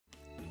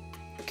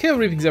Okay,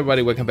 greetings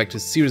everybody, welcome back to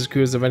Serious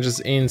Curious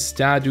Adventures in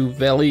Stardew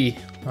Valley.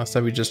 Last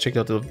time we just checked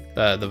out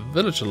the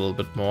village a little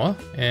bit more,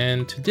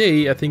 and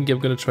today I think I'm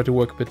gonna try to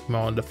work a bit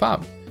more on the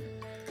farm.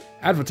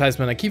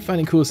 Advertisement, I keep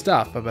finding cool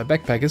stuff, but my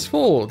backpack is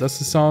full. Does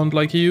this sound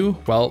like you?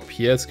 Well,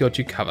 Pierre's got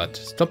you covered.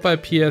 Stop by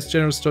Pierre's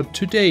General Store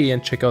today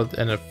and check out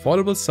an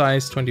affordable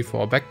size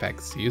 24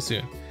 backpack. See you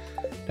soon.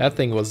 That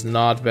thing was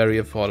not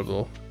very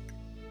affordable.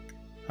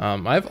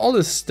 I have all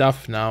this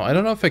stuff now. I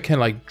don't know if I can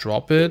like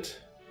drop it.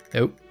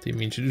 Oh, didn't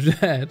mean to do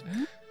that.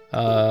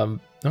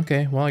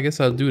 Okay, well I guess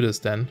I'll do this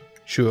then.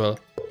 Sure.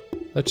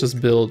 Let's just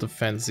build a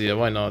fence here,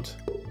 why not?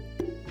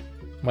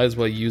 Might as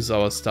well use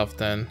our stuff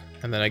then.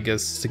 And then I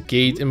guess the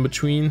gate in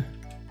between.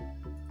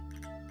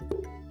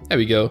 There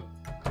we go.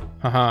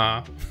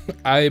 Haha.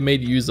 I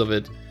made use of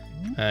it.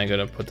 And I'm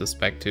gonna put this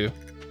back too.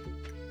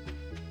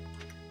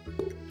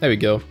 There we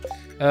go.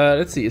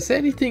 Let's see, is there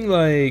anything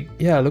like...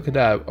 Yeah, look at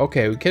that.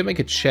 Okay, we can make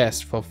a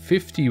chest for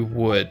 50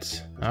 wood.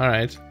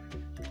 Alright.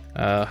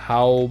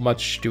 How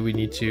much do we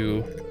need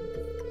to...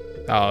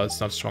 Oh,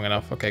 it's not strong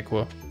enough. Okay,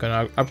 cool.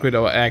 Gonna upgrade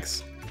our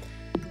axe.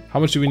 How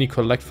much do we need to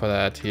collect for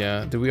that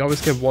here? Do we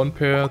always get one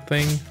per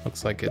thing?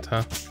 Looks like it,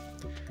 huh?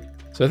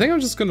 So I think I'm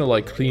just gonna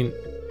like clean...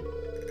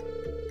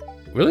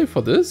 Really,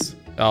 for this?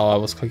 Oh, I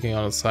was clicking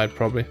on the side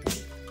probably.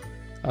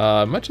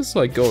 I might just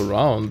like go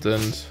around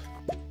and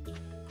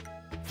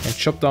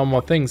chop down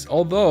more things.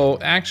 Although,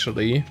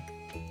 actually,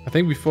 I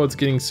think before it's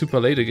getting super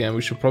late again,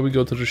 we should probably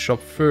go to the shop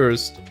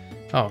first.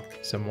 Oh,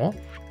 is there more?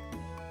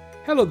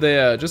 Hello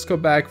there, just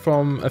got back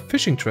from a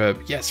fishing trip.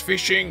 Yes,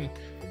 fishing!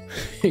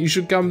 You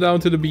should come down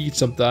to the beach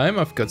sometime,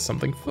 I've got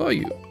something for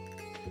you.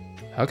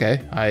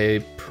 Okay,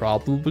 I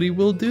probably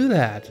will do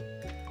that.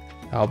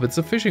 I hope it's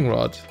a fishing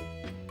rod.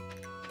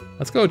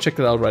 Let's go check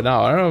it out right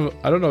now.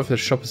 I don't know if the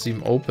shop is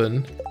even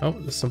open. Oh,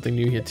 there's something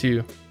new here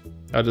too.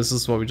 Oh, this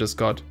is what we just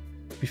got.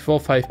 Before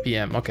 5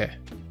 PM, okay.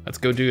 Let's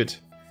go do it.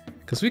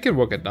 Because we can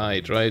work at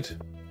night, right?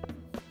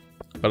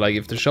 But like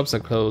if the shops are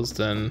closed,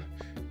 then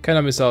kind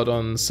of miss out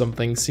on some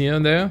things here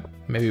and there.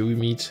 Maybe we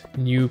meet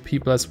new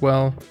people as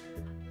well.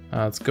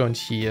 Let's go in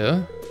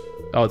here.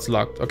 Oh, it's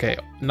locked. Okay,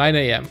 9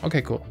 AM.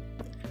 Okay, cool.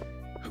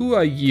 Who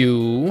are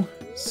you?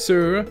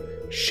 Sir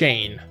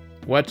Shane.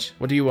 What?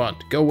 What do you want?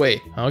 Go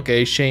away.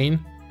 Okay, Shane.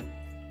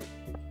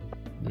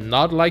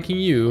 Not liking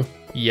you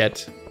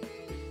yet.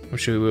 I'm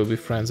sure we will be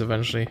friends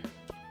eventually.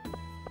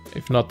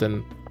 If not,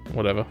 then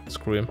whatever.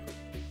 Screw him.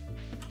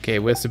 Okay,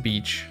 where's the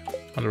beach?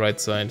 On the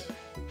right side.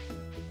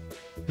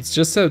 It's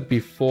just said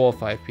before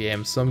 5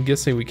 PM, so I'm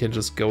guessing we can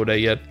just go there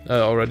yet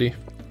already.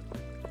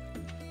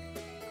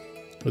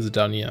 Or is it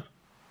down here?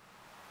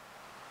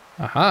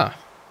 Aha!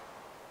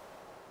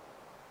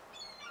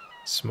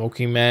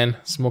 Smoking man,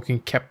 smoking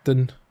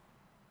captain.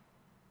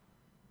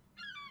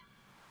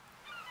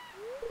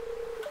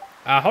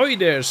 Ahoy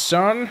there,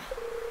 son!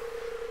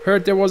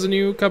 Heard there was a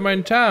newcomer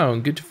in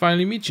town. Good to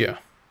finally meet you.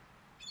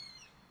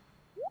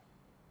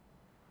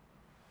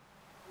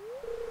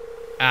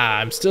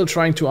 I'm still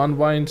trying to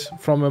unwind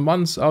from a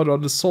month out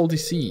on the salty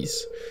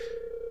seas.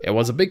 It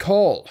was a big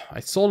haul.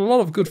 I sold a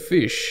lot of good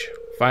fish.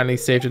 Finally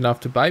saved enough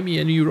to buy me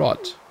a new rod.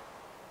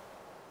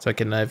 So I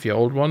can have your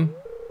old one?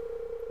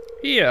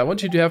 Here, I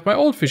want you to have my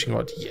old fishing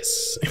rod.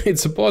 Yes,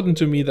 it's important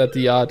to me that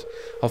the art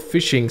of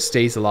fishing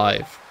stays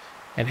alive.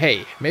 And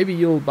hey, maybe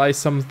you'll buy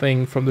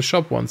something from the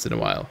shop once in a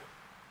while.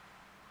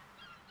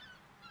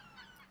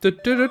 The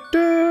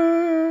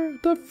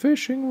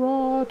fishing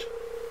rod.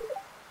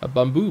 A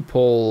bamboo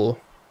pole.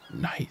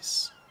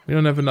 Nice. We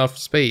don't have enough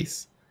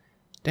space.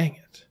 Dang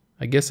it.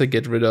 I guess I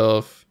get rid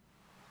of...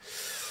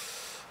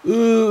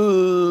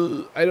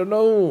 I don't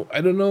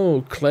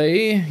know.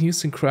 Clay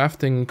used in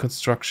crafting and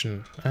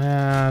construction.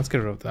 Let's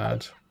get rid of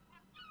that.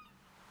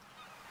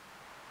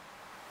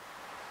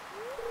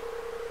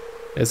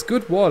 There's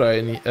good water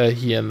in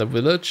here in the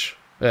village.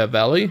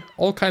 Valley.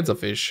 All kinds of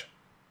fish.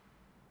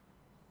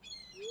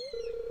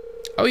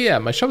 Oh yeah,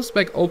 my shop's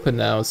back open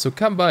now, so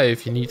come by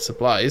if you need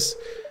supplies.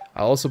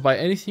 I'll also buy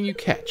anything you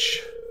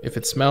catch. If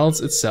it smells,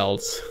 it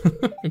sells.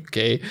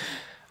 Okay.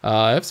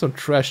 I have some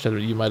trash that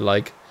you might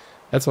like.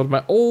 That's what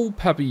my old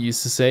puppy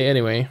used to say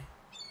anyway.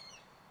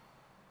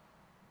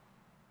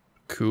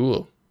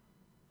 Cool.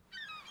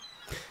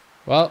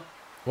 Well,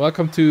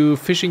 welcome to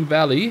Fishing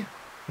Valley.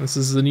 This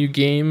is a new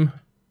game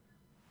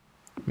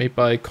made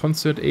by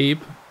Concert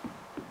Ape.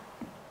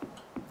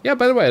 Yeah,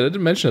 by the way, I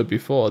didn't mention it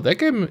before.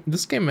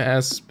 This game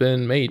has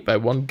been made by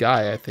one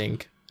guy, I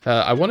think.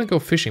 I want to go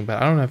fishing,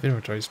 but I don't have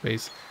inventory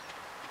space.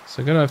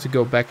 So I'm gonna have to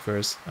go back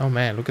first. Oh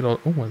man, look at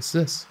all... Oh, what's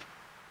this?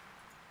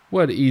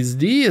 What is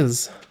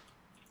this?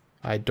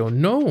 I don't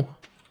know.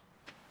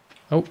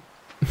 Oh.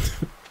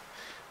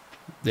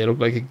 They look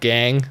like a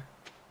gang.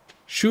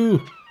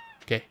 Shoo!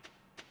 Okay.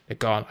 They're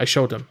gone. I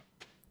showed them.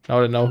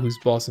 Now they know who's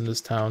boss in this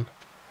town.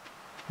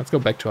 Let's go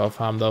back to our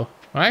farm though.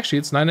 Well, actually,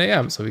 it's 9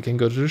 AM, so we can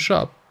go to the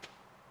shop.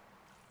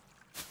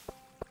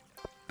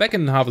 Back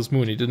in Harvest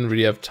Moon, he didn't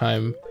really have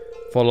time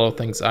for a lot of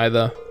things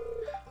either.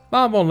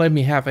 Mom won't let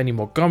me have any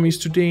more gummies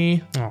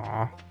today.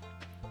 Aww.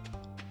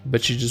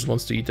 But she just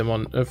wants to eat them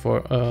on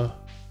for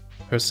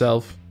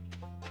herself.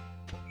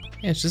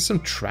 Yeah, it's just some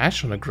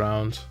trash on the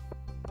ground.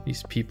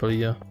 These people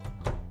here.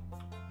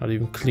 Not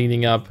even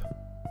cleaning up.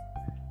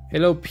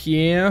 Hello,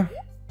 Pierre.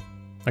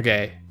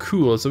 Okay,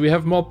 cool. So we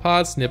have more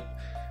parsnip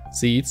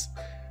seeds.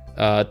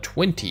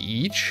 20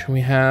 each.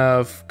 We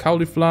have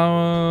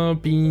cauliflower,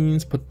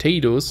 beans,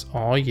 potatoes.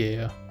 Oh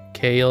yeah.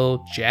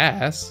 Kale,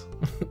 jazz.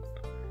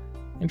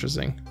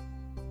 Interesting.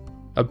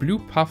 A blue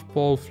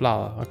puffball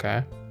flower.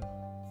 Okay.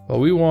 Well,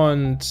 we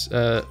want...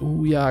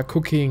 oh yeah,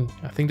 cooking.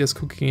 I think there's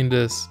cooking in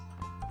this.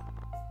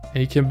 And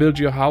you can build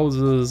your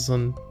houses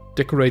and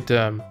decorate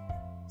them.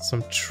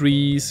 Some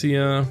trees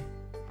here.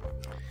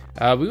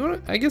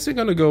 I guess we're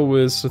gonna go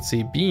with, let's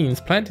see, beans.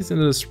 Plant these in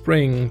the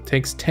spring.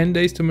 Takes 10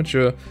 days to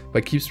mature,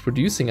 but keeps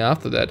producing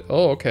after that.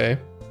 Oh, okay.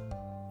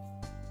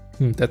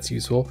 That's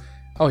useful.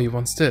 Oh, he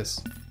wants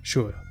this.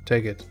 Sure,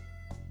 take it.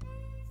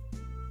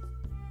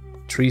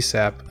 Tree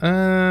sap.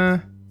 Yeah,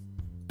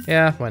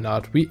 why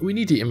not? We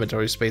need the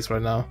inventory space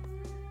right now.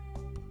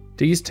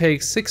 These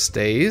take 6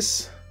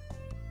 days.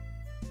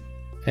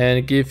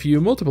 And give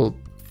you multiple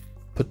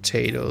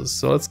potatoes.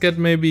 So let's get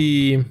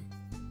maybe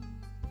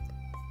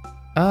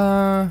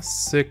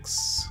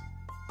 6.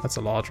 That's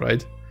a lot,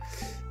 right?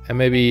 And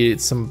maybe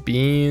some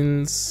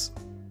beans.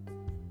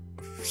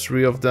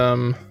 3 of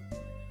them.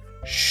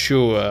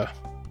 Sure.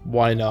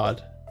 Why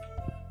not?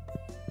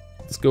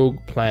 Let's go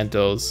plant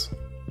those.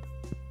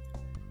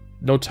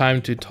 No time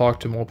to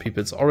talk to more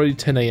people. It's already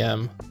 10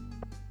 AM.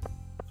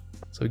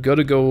 So we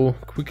gotta go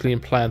quickly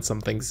and plant some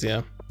things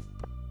here.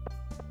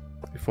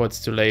 Before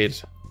it's too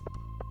late.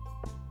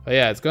 But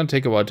yeah, it's gonna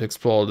take a while to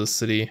explore this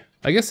city.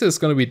 I guess there's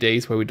gonna be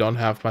days where we don't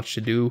have much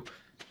to do,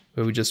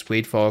 where we just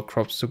wait for our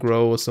crops to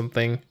grow or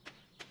something.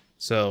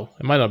 So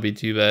it might not be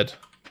too bad.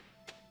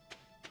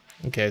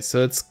 Okay,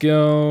 so let's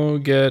go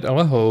get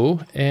our hoe,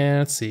 and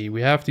let's see,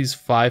 we have these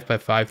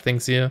 5x5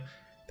 things here.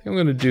 I think I'm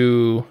gonna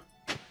do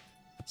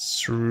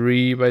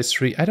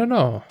 3x3. I don't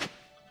know.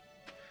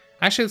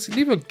 Actually, let's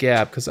leave a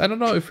gap because I don't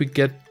know if we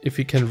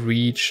can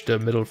reach the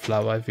middle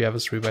flower if we have a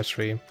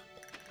 3x3.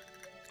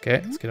 Okay,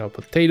 let's get our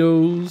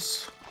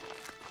potatoes.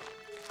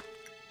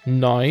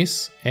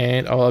 Nice.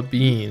 And our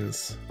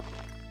beans.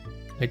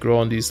 They grow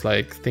on these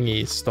like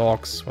thingy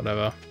stalks,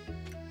 whatever.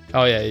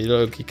 Oh yeah,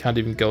 look, you can't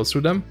even go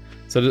through them.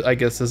 So I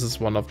guess this is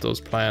one of those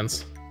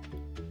plants.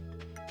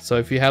 So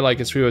if you had like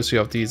a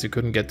 3x3 of these, you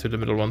couldn't get to the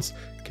middle ones.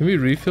 Can we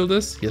refill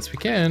this? Yes, we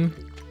can.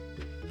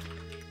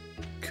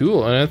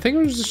 Cool, and I think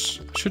we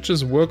should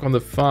just work on the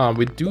farm.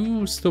 We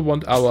do still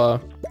want our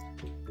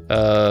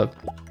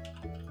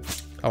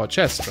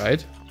chest,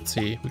 right? Let's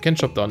see, we can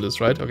chop down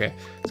this, right? Okay,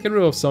 let's get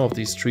rid of some of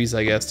these trees,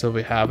 I guess, till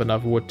we have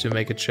enough wood to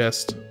make a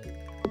chest.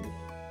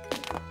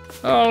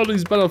 Oh,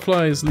 these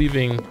butterflies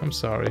leaving. I'm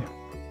sorry.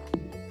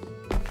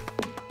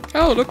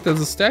 Oh, look, there's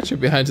a statue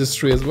behind this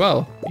tree as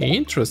well.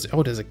 Interesting.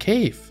 Oh, there's a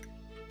cave.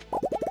 I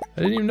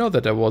didn't even know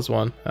that there was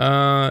one.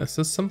 Is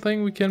this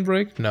something we can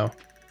break? No.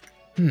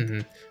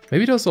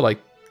 Maybe those are like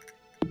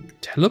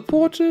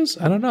teleporters?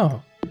 I don't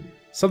know.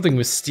 Something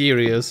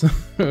mysterious.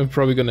 We're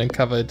probably gonna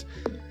uncover it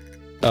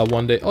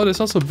one day. Oh, there's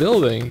also a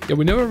building. Yeah,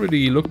 we never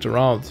really looked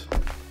around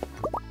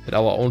at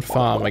our own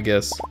farm, I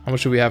guess. How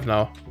much do we have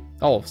now?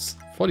 Oh,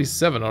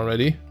 47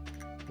 already.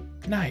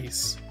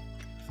 Nice.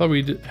 I thought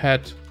we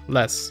had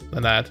less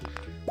than that.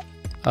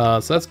 So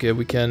that's good.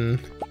 We can...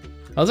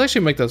 Let's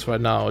actually make this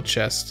right now a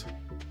chest.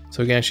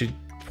 So we can actually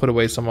put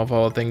away some of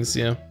our things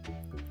here.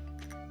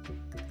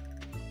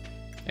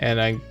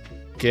 And I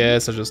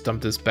guess I'll just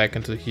dump this back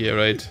into here,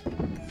 right?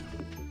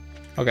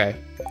 Okay.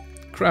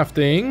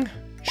 Crafting.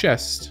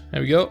 Chest.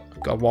 There we go.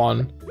 Got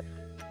one.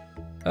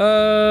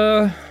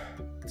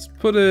 Let's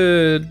put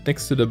it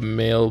next to the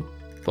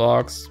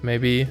mailbox,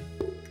 maybe.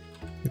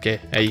 Okay,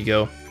 there you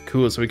go.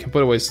 Cool, so we can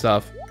put away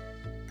stuff.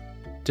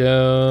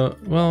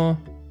 Well,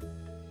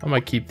 I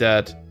might keep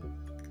that.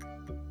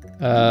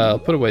 I'll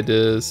put away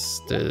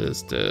this.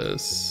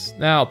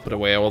 Now I'll put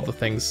away all the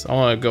things. I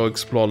want to go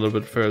explore a little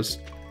bit first.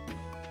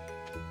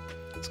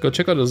 Let's go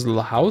check out this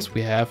little house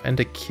we have and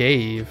a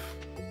cave.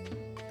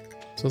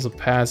 There's also a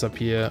pass up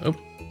here. Oh,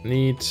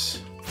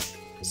 neat.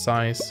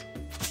 Size.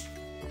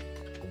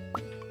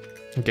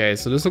 Okay,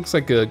 so this looks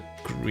like a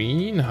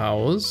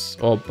greenhouse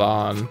or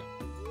barn.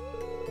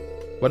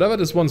 Whatever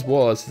this once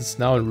was, it's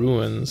now in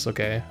ruins.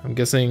 Okay, I'm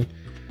guessing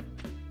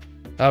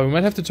we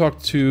might have to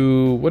talk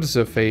to, what is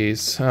her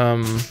face?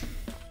 I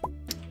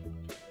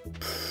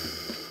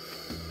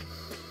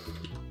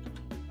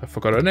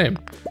forgot her name.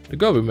 The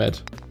girl we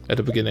met at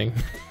the beginning.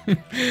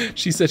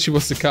 She said she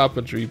was the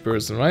carpentry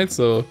person, right?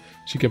 So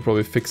she can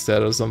probably fix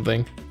that or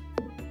something.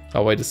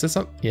 Oh wait, is this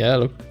something? Yeah,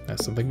 look,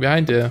 there's something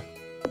behind there.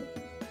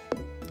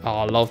 Oh,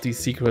 I love these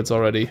secrets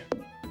already.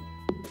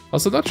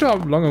 Also, not sure how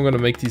long I'm gonna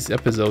make these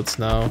episodes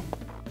now.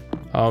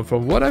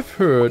 From what I've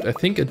heard, I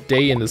think a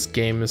day in this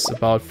game is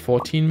about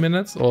 14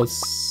 minutes or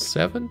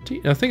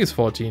 17? I think it's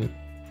 14.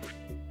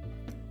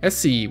 Let's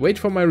see, wait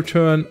for my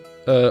return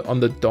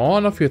on the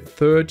dawn of your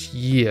 3rd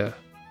year.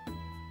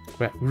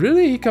 Wait,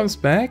 really? He comes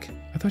back?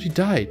 I thought he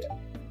died.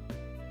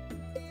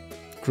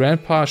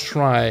 Grandpa's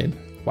Shrine.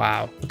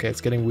 Wow, okay, it's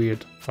getting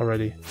weird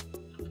already.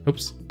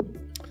 Oops.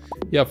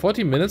 Yeah,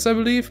 40 minutes, I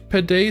believe,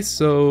 per day.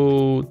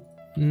 So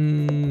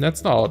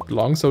that's not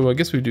long. So I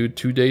guess we do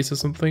 2 days or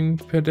something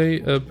per day,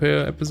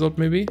 per episode,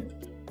 maybe.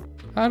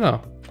 I don't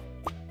know.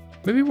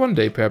 Maybe 1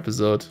 day per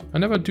episode. I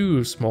never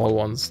do small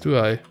ones, do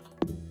I?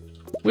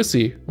 We'll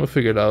see. We'll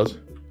figure it out.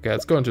 Okay,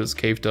 let's go into this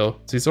cave though.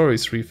 So it's already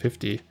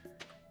 3:50.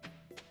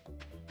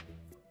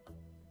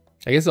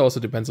 I guess it also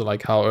depends on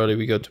like how early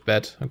we go to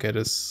bed. Okay,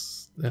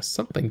 there's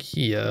something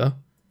here.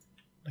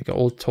 Like an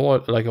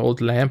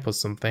old lamp or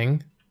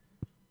something.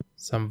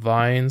 Some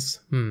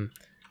vines.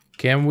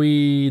 Can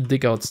we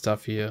dig out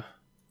stuff here?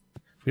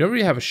 We don't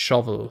really have a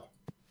shovel.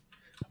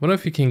 I wonder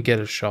if we can get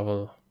a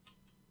shovel.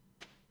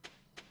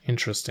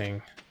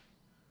 Interesting.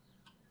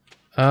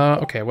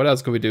 Okay, what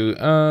else can we do?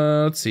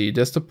 Let's see.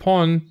 There's the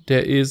pond.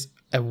 There is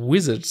a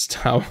wizard's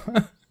tower.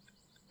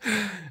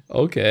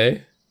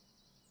 Okay.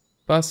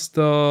 Bus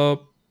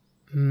stop.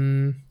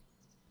 Maybe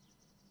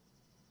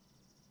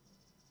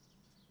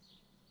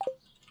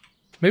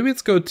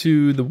let's go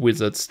to the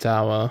wizard's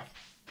tower.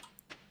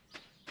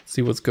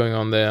 See what's going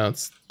on there.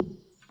 Let's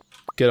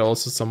get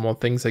also some more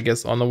things, I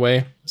guess, on the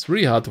way. It's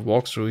really hard to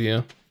walk through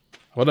here.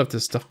 I wonder if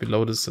there's stuff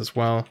below this as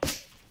well.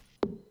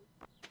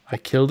 I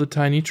killed a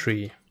tiny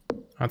tree.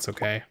 That's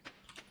okay.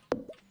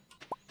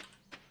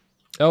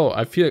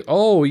 Oh,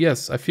 oh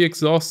yes, I feel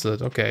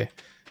exhausted. Okay.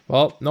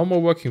 Well, no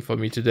more working for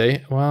me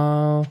today.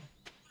 Well,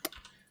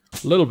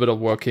 a little bit of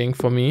working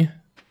for me.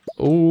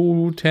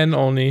 Oh, 10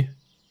 only.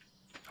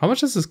 How much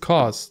does this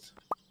cost?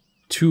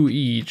 2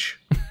 each.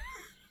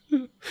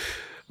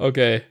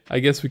 Okay, I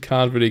guess we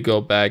can't really go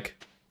back.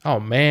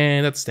 Oh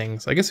man, that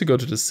stings. I guess we go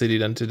to the city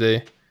then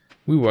today.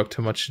 We work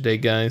too much today,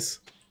 guys.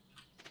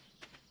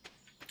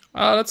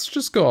 Let's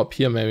just go up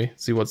here maybe,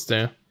 see what's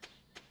there.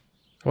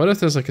 I wonder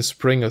if there's like a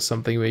spring or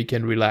something where you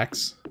can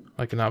relax.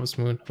 Like an Harvest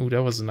Moon. Ooh,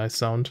 that was a nice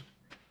sound.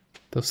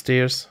 Those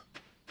stairs.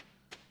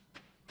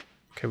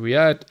 Okay, we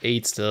are at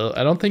 8 still.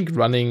 I don't think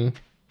running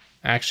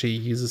actually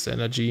uses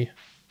energy,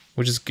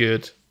 which is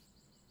good.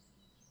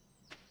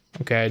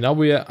 Okay, now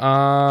we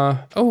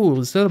are... oh,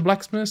 is that a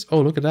blacksmith?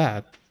 Oh, look at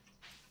that.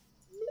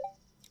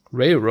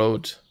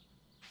 Railroad.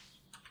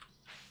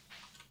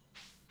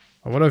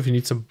 I wonder if you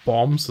need some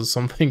bombs or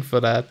something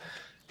for that.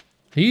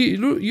 You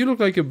look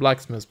like a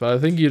blacksmith, but I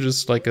think you're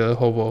just like a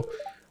hobo.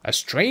 A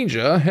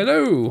stranger?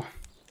 Hello!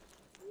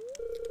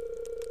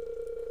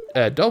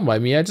 Don't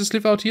mind me, I just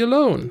live out here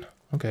alone.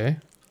 Okay.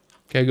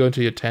 Can I go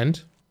into your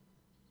tent?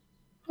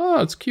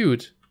 Oh, it's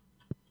cute.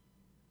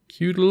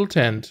 Cute little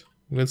tent.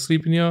 I'm gonna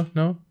sleep in here?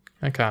 No?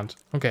 I can't.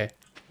 Okay.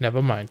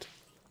 Never mind.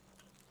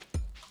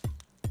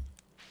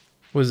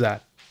 What is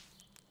that?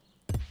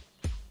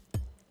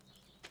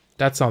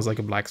 That sounds like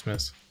a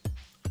blacksmith.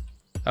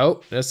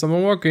 Oh, there's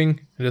someone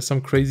working. There's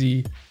some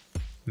crazy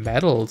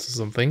metals or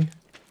something.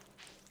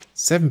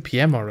 7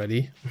 PM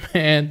already.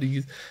 Man,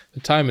 the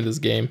time in this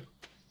game.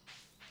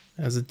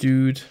 There's a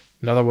dude.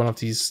 Another one of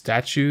these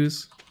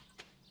statues.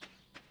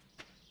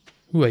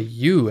 Who are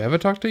you? Ever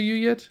talked to you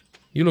yet?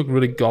 You look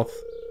really goth.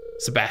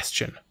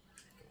 Sebastian.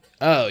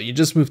 Oh, you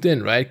just moved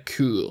in, right?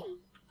 Cool.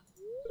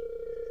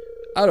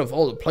 Out of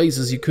all the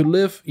places you could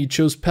live, you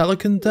chose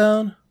Pelican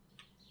Town?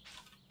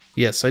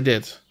 Yes, I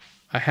did.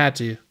 I had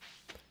to.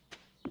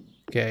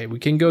 Okay, we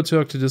can go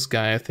talk to this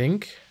guy, I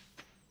think.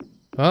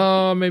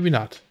 Maybe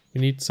not.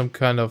 We need some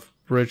kind of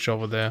bridge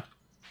over there.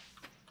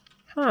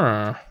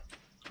 Huh.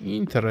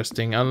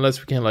 Interesting.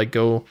 Unless we can, like,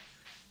 go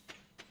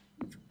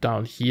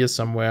down here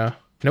somewhere.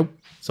 Nope.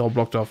 It's all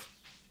blocked off.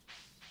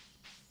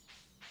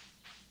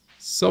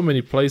 So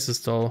many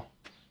places, though.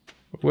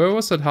 Where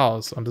was that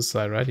house? On this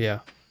side, right? Yeah.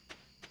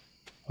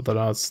 Although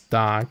now it's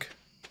dark.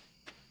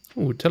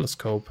 Ooh,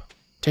 telescope.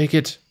 Take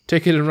it.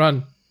 Take it and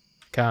run.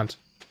 Can't.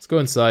 Let's go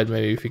inside,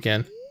 maybe, if we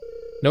can.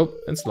 Nope,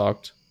 it's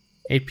locked.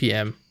 8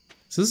 PM.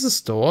 Is this a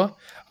store?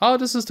 Oh,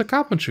 this is the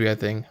carpentry, I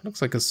think.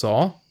 Looks like a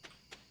saw.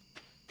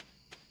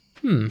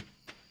 Might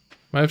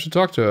have to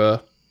talk to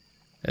her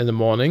in the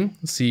morning.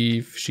 See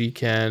if she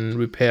can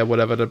repair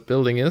whatever that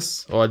building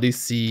is. Or at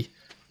least see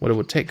what it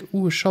would take.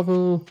 Ooh, a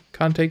shovel.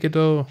 Can't take it,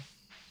 though.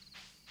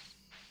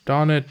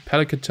 Darn it.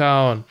 Pelican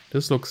Town.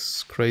 This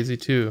looks crazy,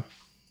 too.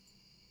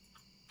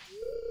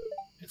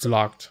 It's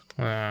locked.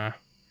 It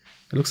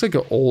looks like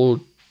an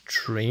old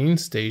train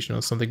station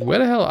or something. Where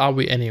the hell are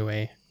we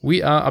anyway?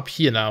 We are up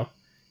here now.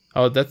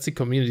 Oh, that's the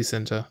community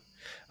center.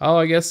 Oh,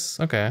 I guess.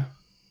 Okay.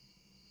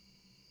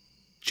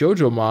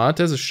 Joja Mart.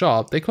 There's a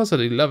shop. They close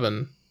at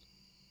 11.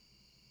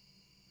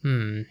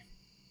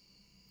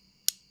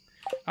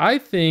 I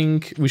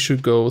think we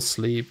should go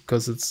sleep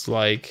because it's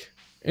like...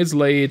 it's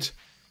late.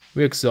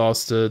 We're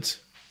exhausted.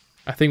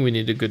 I think we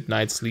need a good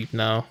night's sleep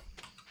now.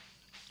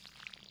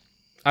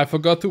 I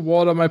forgot to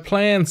water my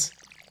plants.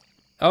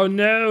 Oh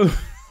no.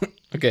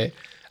 Okay,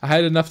 I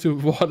had enough to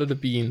water the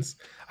beans.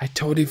 I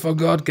totally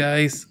forgot,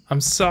 guys.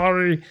 I'm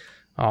sorry.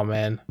 Oh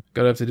man,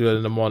 gonna have to do it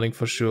in the morning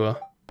for sure.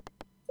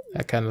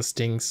 That kind of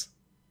stings.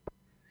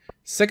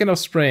 2nd of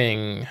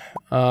spring.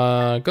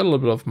 Got a little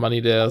bit of money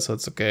there, so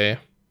it's okay.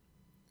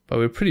 But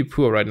we're pretty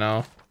poor right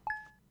now.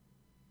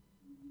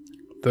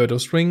 3rd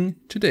of spring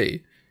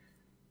today.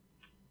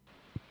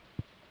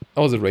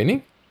 Oh, is it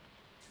raining?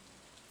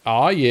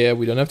 Oh yeah,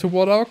 we don't have to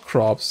water our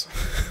crops.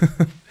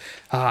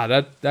 Ah,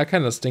 that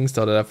kind of stinks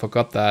though that I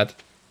forgot that.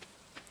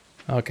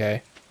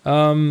 Okay.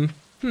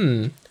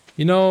 You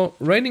know,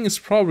 raining is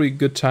probably a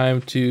good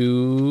time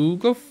to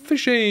go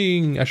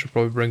fishing. I should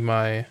probably bring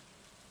my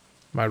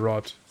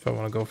rod if I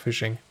want to go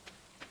fishing.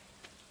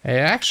 Hey,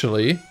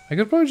 actually, I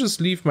could probably just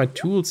leave my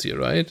tools here,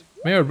 right?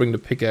 Maybe I'll bring the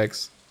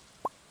pickaxe.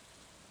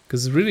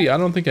 Because really, I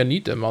don't think I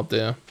need them out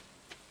there.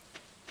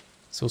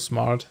 So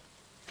smart.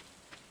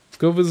 Let's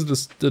go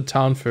visit the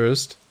town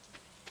first.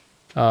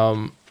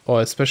 Or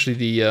especially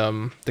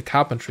the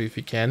carpentry if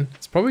you can.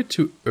 It's probably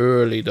too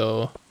early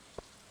though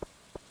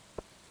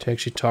to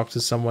actually talk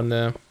to someone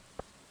there.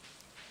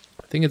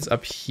 I think it's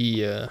up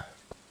here.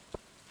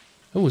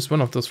 Oh, it's one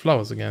of those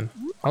flowers again.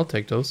 I'll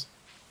take those.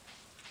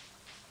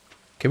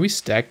 Can we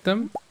stack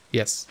them?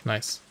 Yes,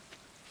 nice.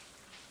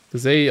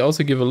 Because they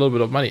also give a little bit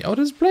of money. Oh,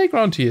 there's a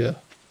playground here.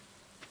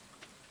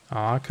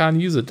 Oh, I can't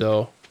use it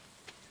though.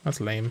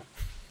 That's lame.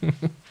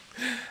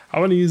 I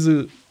want to use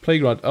a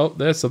playground. Oh,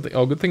 there's something.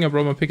 Oh, good thing I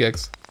brought my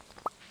pickaxe.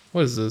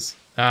 What is this?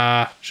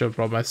 Ah, should have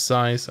brought my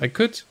size. I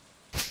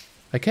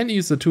can't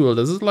use the tool.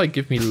 Does it like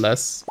give me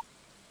less?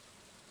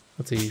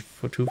 Let's see.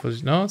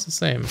 No, it's the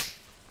same.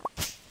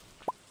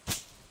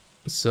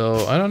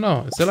 So, I don't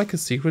know. Is there like a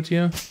secret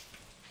here?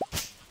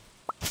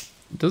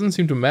 It doesn't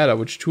seem to matter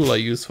which tool I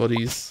use for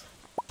these.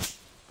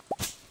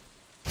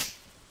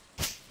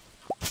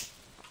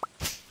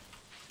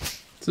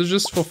 Is it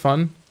just for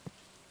fun?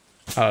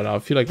 I don't know. I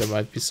feel like there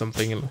might be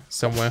something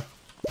somewhere.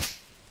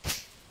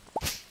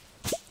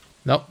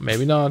 Nope,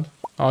 maybe not.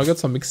 Oh, I got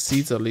some mixed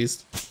seeds at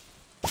least.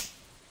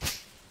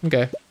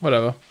 Okay,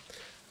 whatever.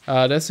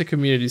 That's the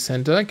community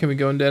center. Can we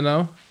go in there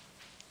now?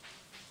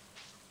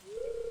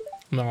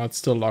 No, it's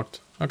still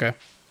locked. Okay.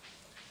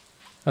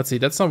 Let's see,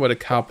 that's not where the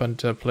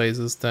carpenter place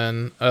is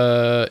then.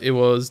 It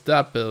was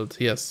that build,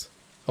 yes.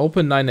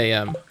 Open 9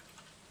 AM,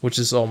 which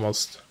is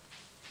almost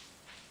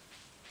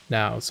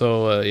now.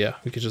 So, yeah,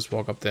 we could just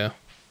walk up there.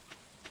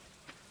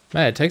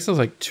 Man, it takes us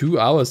like 2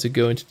 hours to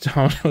go into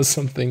town or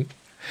something.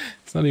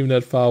 It's not even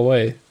that far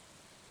away.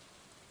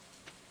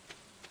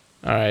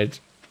 Alright.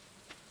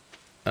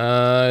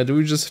 Do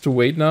we just have to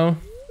wait now?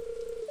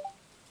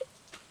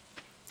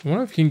 I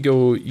wonder if we can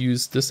go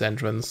use this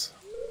entrance.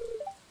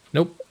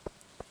 Nope.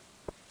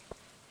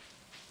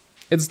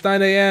 It's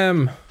 9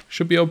 AM.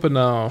 Should be open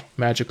now,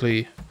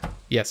 magically.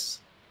 Yes.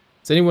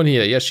 Is anyone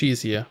here? Yes, she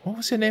is here. What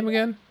was your name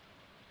again?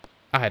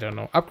 I don't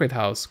know. Upgrade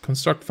house.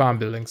 Construct farm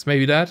buildings.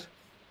 Maybe that?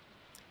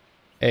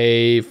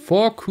 A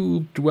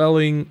 4-coop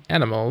dwelling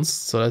animals.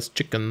 So that's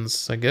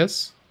chickens, I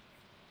guess.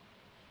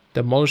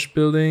 Demolish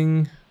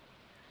building.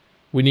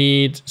 We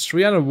need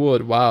 300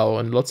 wood. Wow,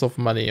 and lots of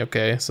money.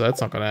 Okay, so that's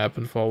not gonna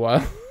happen for a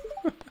while.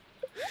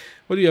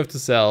 What do you have to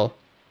sell?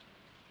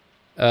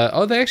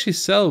 Oh, they actually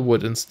sell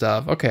wood and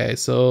stuff. Okay,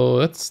 so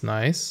that's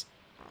nice.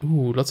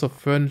 Ooh, lots of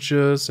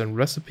furnitures and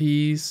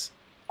recipes.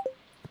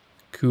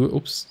 Cool.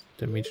 Oops,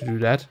 didn't mean to do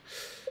that.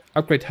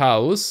 Upgrade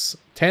house.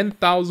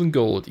 10,000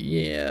 gold.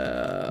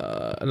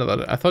 Yeah.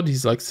 Another. I thought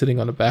he's like sitting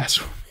on a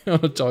bathroom on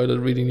a toilet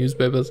reading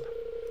newspapers.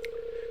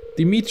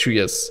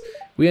 Demetrius.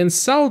 We are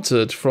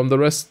insulted from the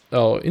rest.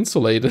 Oh,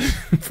 insulated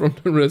from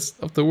the rest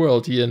of the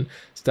world here in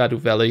Stardew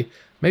Valley.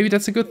 Maybe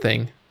that's a good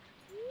thing.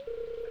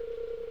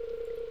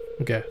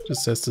 Okay,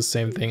 just says the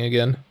same thing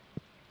again.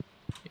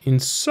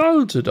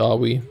 Insulted, are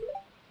we?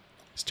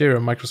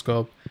 Stereo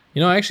microscope.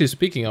 You know, actually,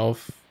 speaking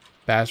of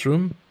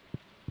bathroom,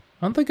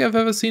 I don't think I've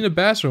ever seen a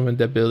bathroom in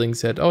that building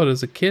set. Oh,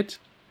 there's a kid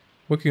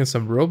working on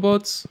some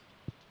robots.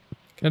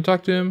 Can I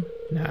talk to him?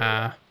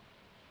 Nah.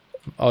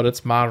 Oh,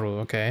 that's Maru,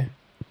 okay.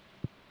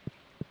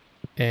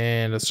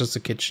 And that's just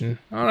a kitchen.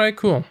 Alright,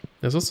 cool.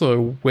 There's also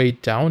a way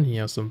down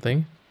here or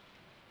something.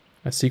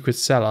 A secret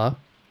cellar.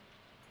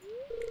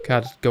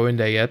 Can't go in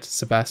there yet.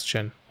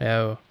 Sebastian.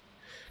 Oh.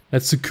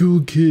 That's a cool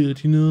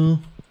kid, you know.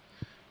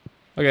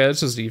 Okay,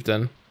 let's just leave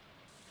then.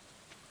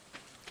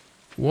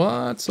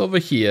 What's over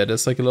here?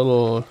 There's like a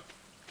little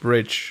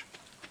bridge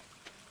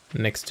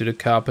next to the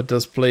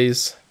carpenter's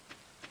place.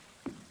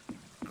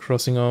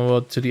 Crossing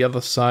over to the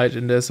other side,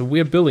 and there's a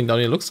weird building down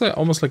here. It looks like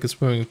almost like a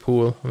swimming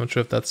pool. I'm not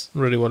sure if that's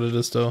really what it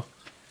is though.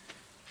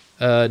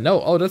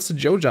 No, oh, that's the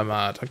Joja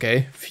Mart.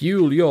 Okay,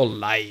 fuel your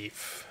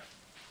life.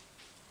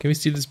 Can we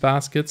see these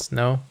baskets?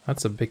 No,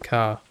 that's a big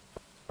car.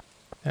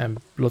 And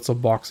lots of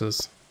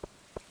boxes.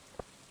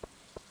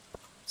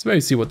 Let's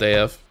maybe see what they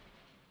have.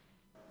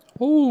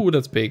 Oh,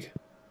 that's big.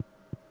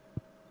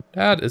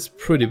 That is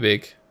pretty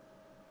big.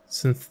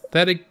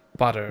 Synthetic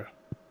butter.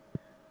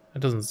 That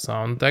doesn't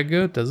sound that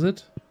good, does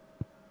it?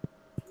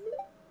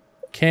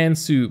 Canned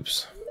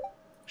soups.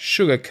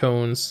 Sugar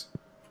cones.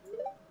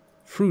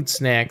 Fruit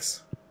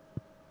snacks.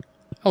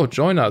 Oh,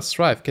 join us,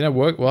 Thrive. Can I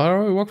work? Well,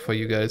 how do I work for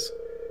you guys?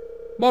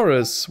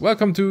 Morris,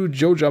 welcome to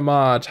Joja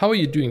Mart. How are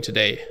you doing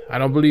today? I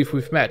don't believe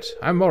we've met.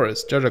 I'm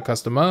Morris, Joja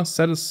customer,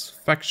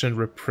 satisfaction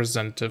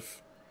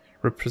representative.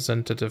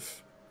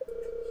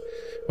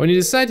 When you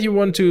decide you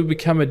want to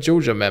become a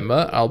Joja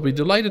member, I'll be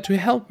delighted to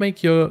help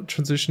make your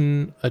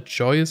transition a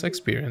joyous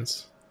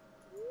experience.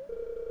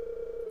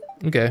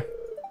 Okay.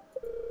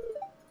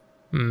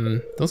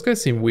 Those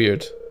guys seem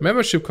weird.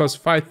 Membership costs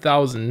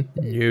 5,000.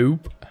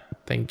 Nope.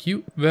 Thank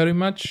you very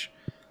much.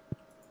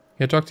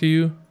 Can I talk to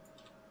you?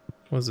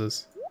 What's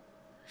this?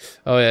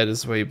 Oh yeah, this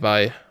is where you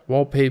buy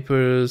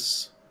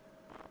wallpapers.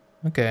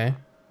 Okay.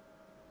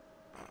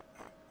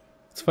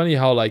 It's funny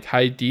how like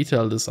high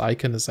detail this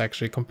icon is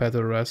actually compared to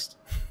the rest.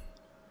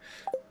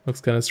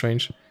 Looks kind of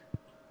strange.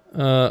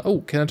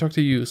 Oh, can I talk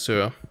to you,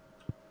 sir?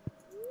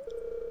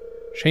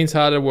 Shane's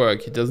hard at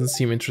work. He doesn't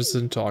seem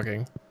interested in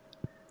talking.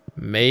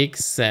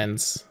 Makes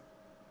sense.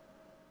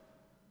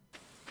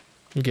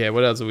 Okay,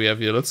 what else do we have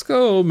here? Let's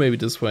go maybe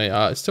this way.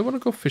 I still want to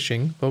go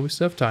fishing, but we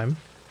still have time.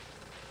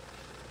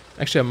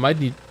 Actually, I might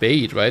need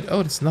bait, right?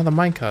 Oh, there's another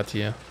minecart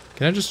here.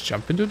 Can I just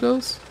jump into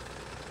those?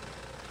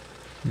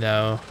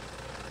 No.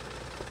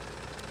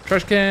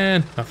 Trash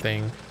can!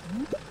 Nothing.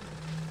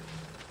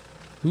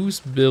 Whose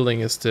building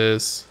is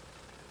this?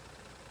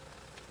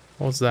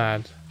 What's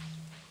that?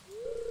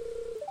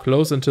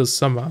 Closed until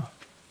summer.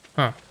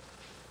 Huh.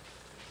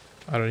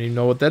 I don't even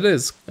know what that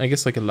is. I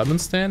guess like a lemon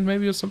stand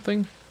maybe or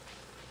something?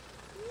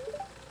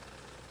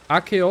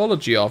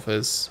 Archaeology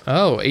office.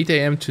 Oh, 8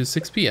 AM to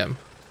 6 PM.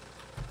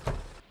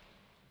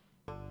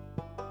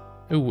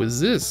 Oh, what is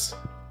this?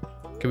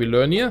 Can we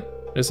learn here?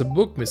 There's a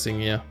book missing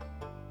here.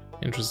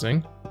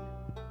 Interesting.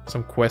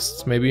 Some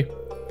quests maybe.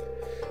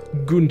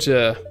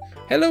 Gunther.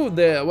 Hello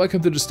there.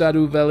 Welcome to the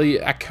Stardew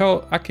Valley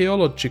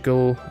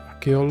archaeological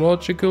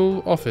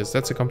office.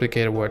 That's a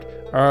complicated word.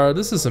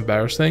 This is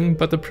embarrassing,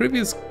 but the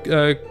previous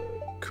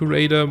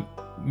curator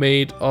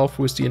made off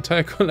with the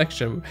entire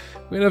collection.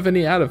 We don't have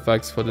any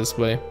artifacts for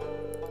display,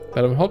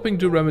 but I'm hoping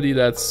to remedy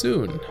that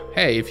soon.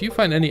 Hey, if you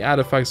find any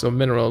artifacts or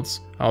minerals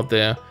out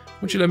there,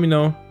 would you let me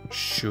know?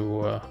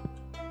 Sure.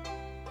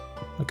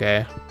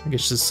 Okay, I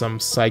guess just some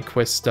side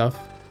quest stuff.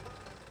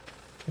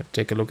 I'll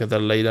take a look at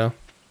that later.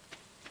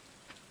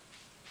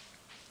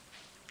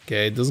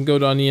 Okay, it doesn't go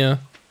down here.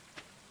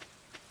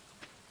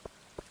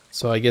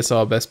 So I guess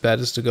our best bet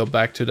is to go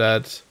back to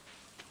that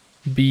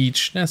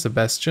beach. There's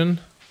Sebastian.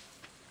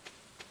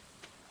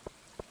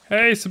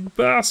 Hey,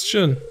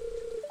 Sebastian!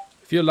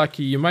 If you're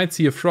lucky, you might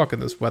see a frog in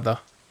this weather.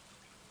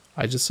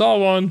 I just saw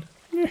one.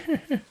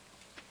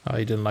 Oh,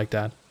 he didn't like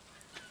that.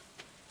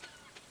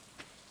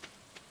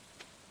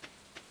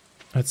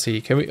 Let's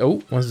see, can we...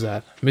 Oh, what's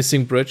that?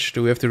 Missing bridge.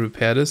 Do we have to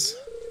repair this?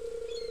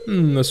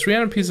 There's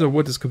 300 pieces of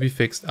wood. This could be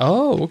fixed.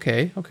 Oh,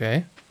 okay,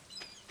 okay.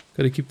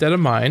 Gotta keep that in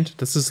mind.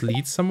 Does this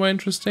lead somewhere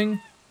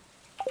interesting?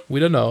 We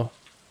don't know.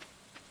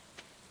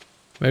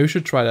 Maybe we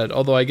should try that.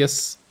 Although I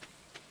guess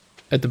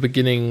at the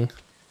beginning,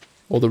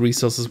 all the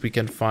resources we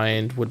can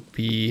find would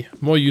be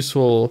more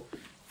useful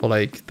for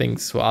like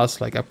things for us,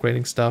 like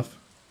upgrading stuff.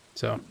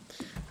 So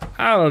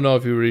I don't know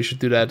if we really should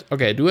do that.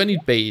 Okay, do I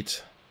need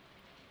bait?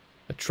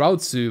 A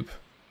trout soup.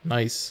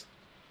 Nice.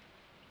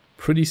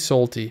 Pretty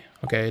salty.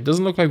 Okay, it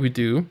doesn't look like we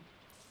do.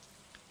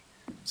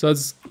 So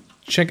let's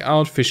check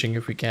out fishing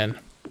if we can.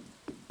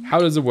 How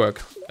does it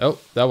work? Oh,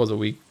 that was a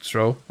weak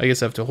throw. I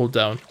guess I have to hold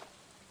down.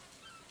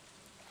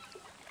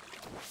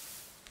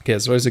 Okay,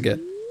 so what does it get?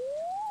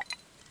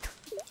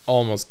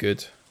 Almost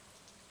good.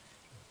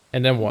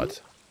 And then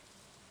what?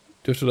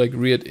 Do I have to like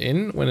reel it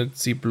in when it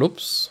see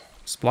bloops?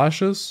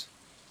 Splashes?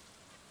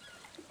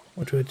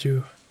 What do I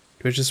do?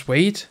 Do I just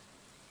wait?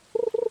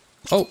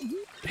 Oh,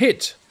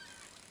 hit!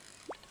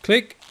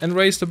 Click and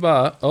raise the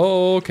bar.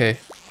 Oh, okay.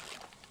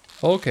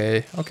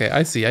 Okay, okay,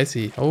 I see, I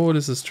see. Oh,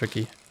 this is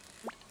tricky.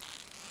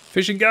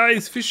 Fishing,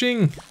 guys,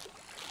 fishing!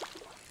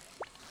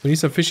 We need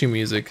some fishing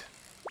music.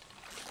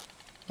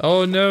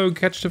 Oh no,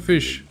 catch the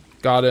fish.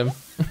 Got him.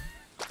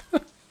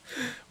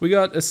 We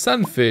got a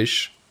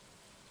sunfish.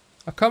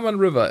 A common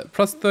river.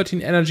 Plus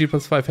 13 energy,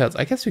 plus 5 health.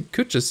 I guess we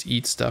could just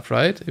eat stuff,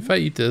 right? If I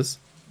eat this.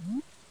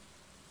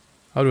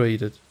 How do I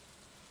eat it?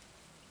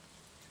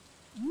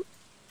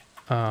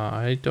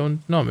 I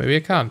don't know. Maybe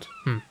I can't.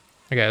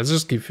 Okay, let's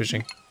just keep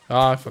fishing.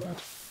 Oh, I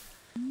forgot.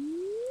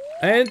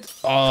 And,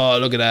 oh,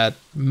 look at that.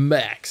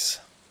 Max.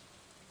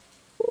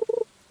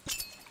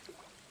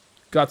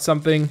 Got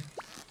something.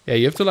 Yeah,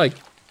 you have to like,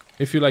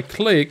 if you like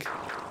click.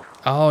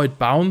 Oh, it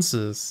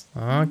bounces.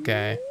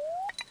 Okay.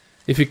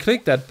 If you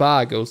click, that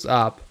bar goes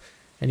up.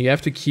 And you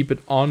have to keep it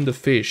on the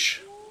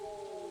fish.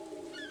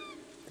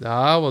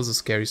 That was a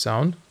scary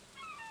sound.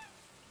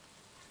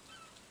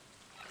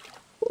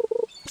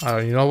 I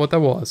don't even know what that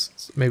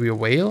was. Maybe a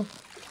whale?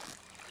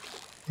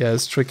 Yeah,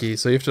 it's tricky.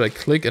 So you have to like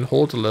click and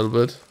hold a little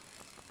bit.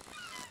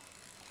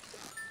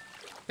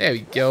 There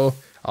we go.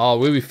 Oh,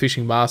 we'll be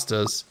fishing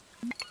masters.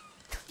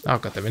 Oh,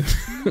 got them in.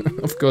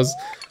 Of course,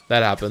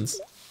 that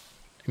happens.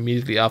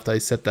 Immediately after I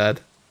said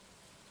that.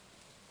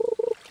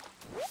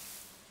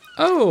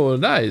 Oh,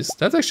 nice.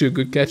 That's actually a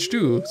good catch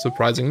too,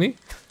 surprisingly.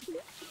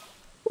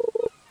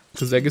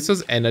 Because that gives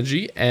us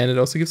energy and it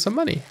also gives some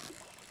money.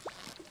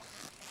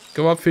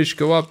 Go up, fish,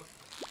 go up.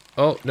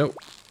 Oh, no.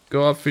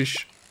 Go up,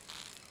 fish.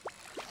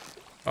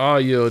 Oh,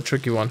 you're a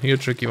tricky one. You're a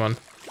tricky one.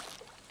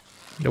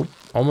 Nope.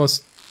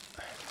 Almost.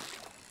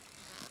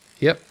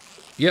 Yep.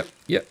 Yep.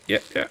 Yep.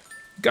 Yep. Yep.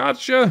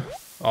 Gotcha.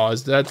 Oh,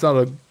 that's not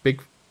a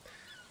big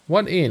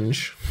 1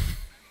 inch?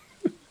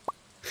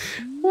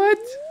 What?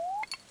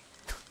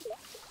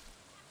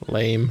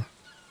 Lame.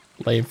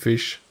 Lame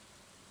fish.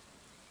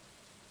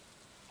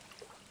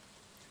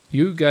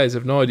 You guys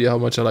have no idea how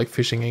much I like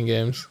fishing in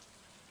games.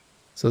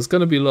 So it's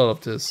gonna be a lot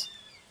of this.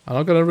 I'm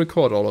not gonna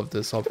record all of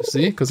this,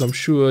 obviously, because I'm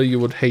sure you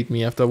would hate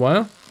me after a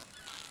while.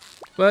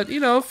 But, you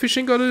know,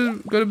 fishing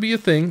gotta be a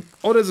thing.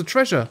 Oh, there's a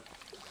treasure.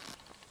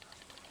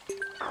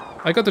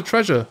 I got the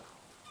treasure.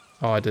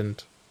 Oh, I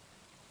didn't.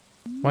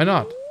 Why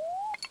not?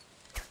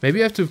 Maybe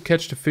I have to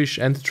catch the fish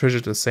and the treasure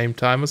at the same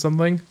time or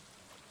something?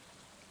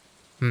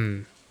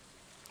 Not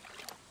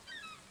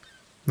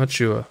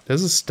sure.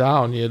 There's a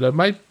star on here. That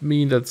might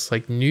mean that's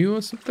like new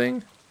or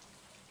something?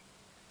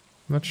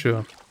 Not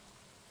sure.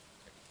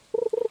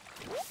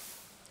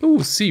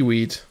 Ooh,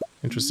 seaweed.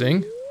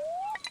 Interesting.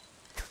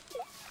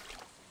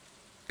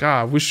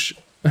 God, I wish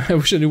I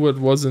knew what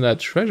was in that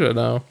treasure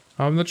now.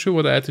 I'm not sure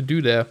what I had to do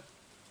there.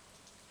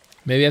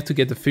 Maybe I have to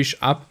get the fish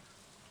up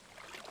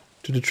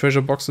to the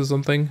treasure box or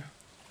something.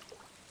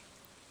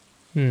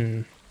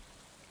 Come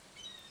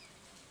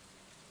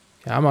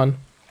on.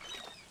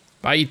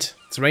 Bite.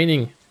 It's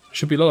raining.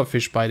 Should be a lot of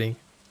fish biting.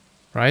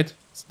 Right?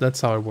 So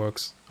that's how it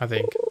works, I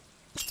think.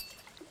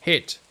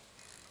 Hit.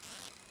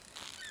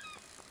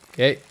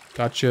 Okay,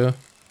 gotcha.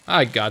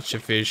 I gotcha,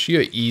 fish.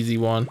 You're an easy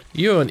one.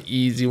 You're an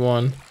easy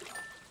one.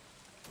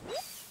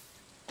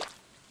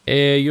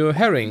 You're a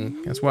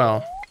herring as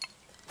well.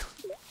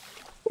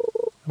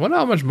 I wonder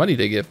how much money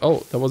they give.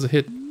 Oh, that was a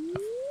hit.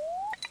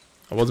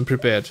 I wasn't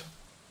prepared.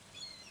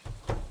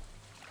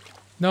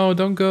 No,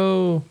 don't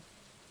go.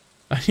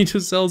 I need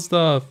to sell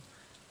stuff.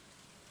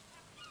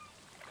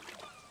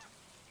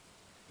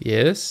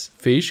 Yes,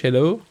 fish,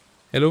 hello.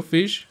 Hello,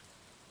 fish.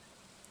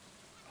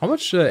 How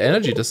much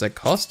energy does that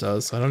cost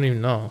us? I don't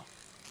even know.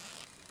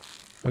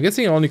 I'm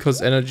guessing it only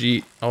costs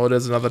energy. Oh,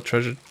 there's another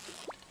treasure.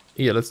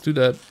 Yeah, let's do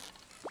that.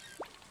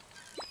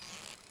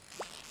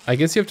 I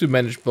guess you have to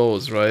manage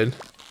both, right?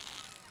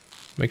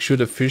 Make sure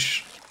the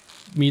fish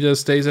meter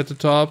stays at the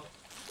top.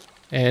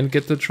 And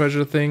get the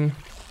treasure thing.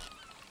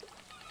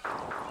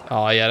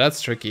 Oh yeah,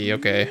 that's tricky,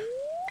 okay.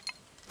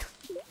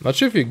 Not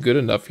sure if you're good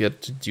enough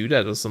yet to do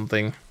that or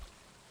something.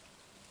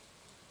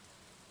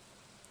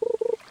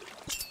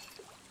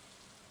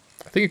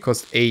 I think it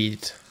costs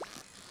 8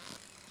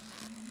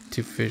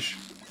 to fish.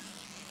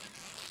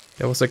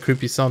 That was a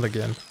creepy sound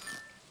again.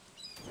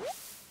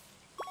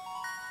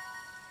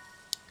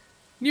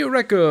 New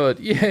record!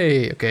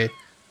 Yay! Okay.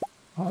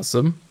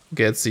 Awesome.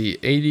 Okay, let's see.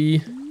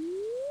 80.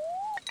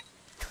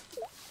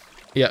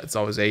 Yeah, it's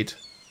always 8.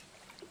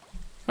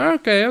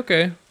 Okay,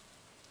 okay.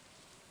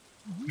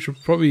 We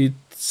should probably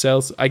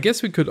sell... I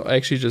guess we could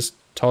actually just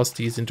toss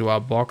these into our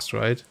box,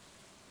 right?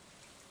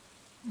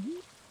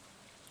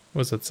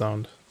 What's that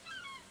sound?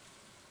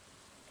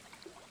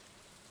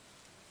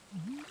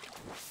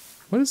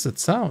 What is that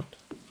sound?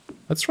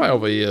 Let's try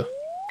over here.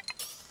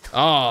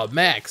 Ah, oh,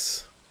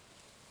 max!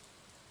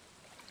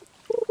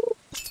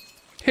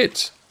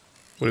 Hit!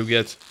 What do we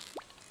get?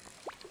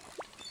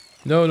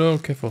 No, no,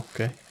 careful.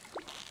 Okay.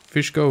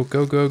 Fish, go,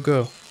 go, go,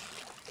 go.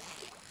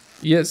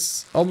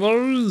 Yes,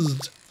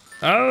 almost.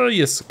 Oh,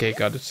 yes. Okay,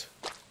 got it.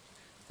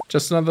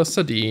 Just another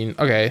sardine.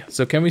 Okay,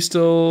 so can we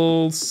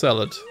still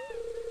sell it?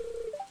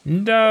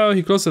 No,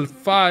 he closed at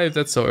 5.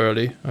 That's so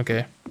early.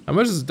 Okay, I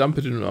might just dump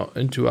it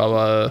into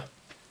our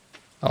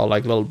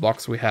like little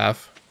box we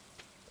have.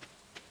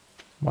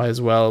 Might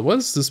as well. What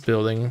is this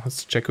building?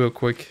 Let's check real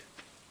quick.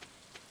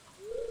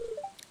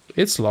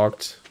 It's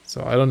locked,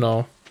 so I don't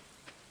know.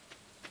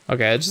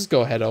 Okay, I'll just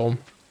go head home.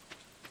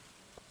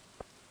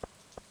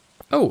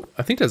 Oh,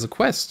 I think there's a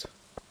quest.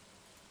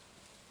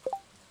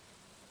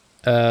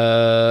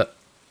 Oh.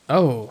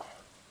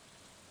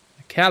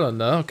 A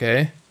calendar,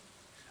 okay.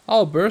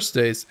 Oh,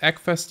 birthdays. Egg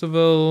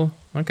Festival.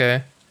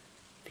 Okay.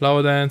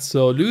 Flower Dance.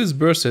 So, Lou's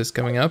birthday is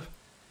coming up.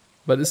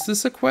 But is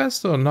this a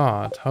quest or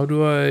not? How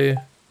do I...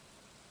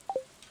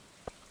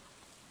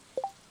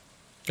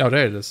 Oh,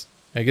 there it is.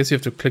 I guess you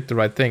have to click the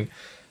right thing.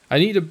 I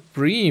need a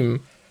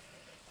bream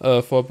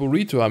for a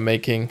burrito I'm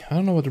making. I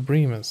don't know what a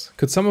bream is.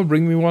 Could someone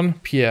bring me one?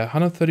 Pierre,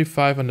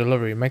 135 on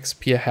delivery. Makes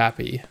Pierre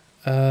happy.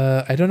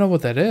 I don't know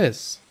what that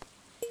is.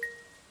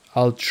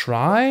 I'll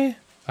try.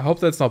 I hope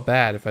that's not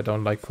bad if I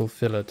don't like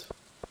fulfill it.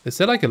 Is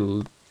there like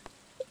a...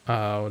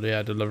 Oh,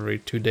 yeah, delivery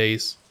 2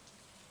 days.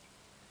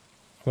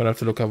 I'm gonna have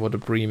to look up what a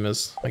bream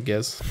is, I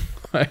guess.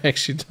 I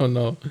actually don't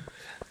know.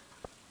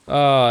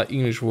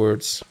 English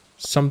words.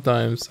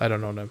 Sometimes I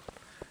don't know them.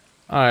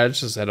 Alright, let's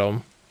just head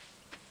home.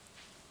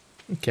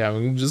 Okay,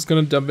 I'm just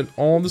gonna dump in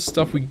all the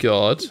stuff we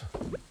got.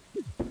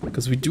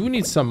 Because we do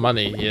need some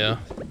money here.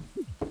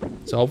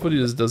 So hopefully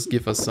this does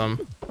give us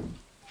some.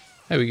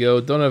 There we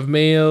go, don't have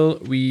mail.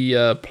 We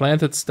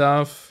planted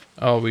stuff.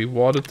 Oh, we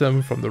watered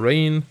them from the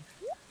rain.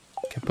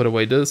 Can put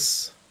away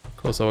this.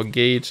 Close our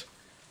gate.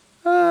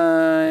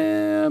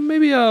 Yeah,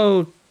 maybe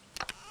I'll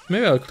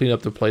clean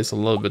up the place a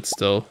little bit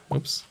still.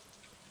 Oops.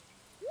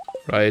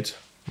 Right,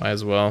 might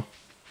as well.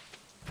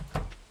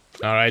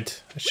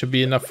 Alright, that should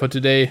be enough for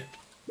today.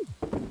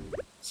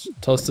 Let's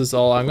toss this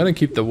all. I'm gonna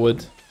keep the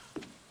wood.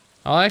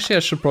 Oh, actually, I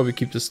should probably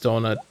keep the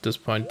stone at this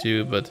point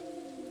too, but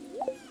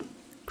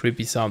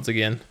creepy sounds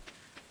again.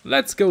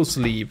 Let's go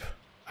sleep.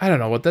 I don't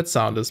know what that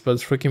sound is, but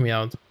it's freaking me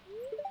out.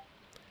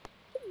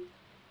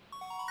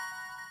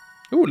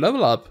 Ooh,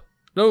 level up.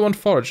 Level 1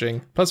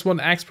 foraging.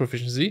 +1 axe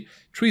proficiency.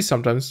 Trees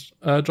sometimes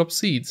drop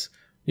seeds.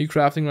 New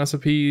crafting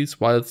recipes,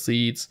 wild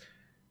seeds,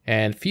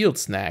 and field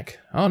snack.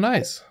 Oh,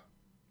 nice.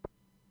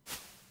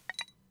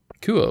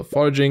 Cool.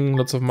 Foraging,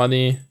 lots of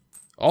money.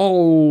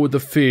 Oh,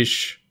 the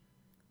fish.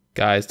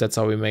 Guys, that's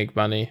how we make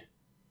money.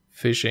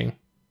 Fishing.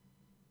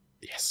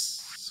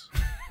 Yes.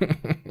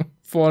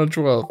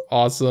 412.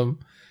 Awesome.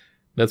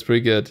 That's pretty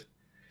good.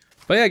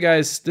 But yeah,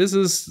 guys, this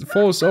is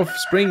 4th of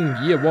Spring,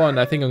 Year 1.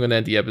 I think I'm gonna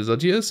end the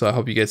episode here, so I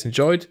hope you guys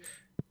enjoyed.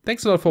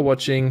 Thanks a lot for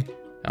watching.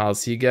 I'll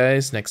see you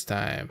guys next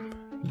time.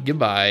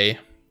 Goodbye.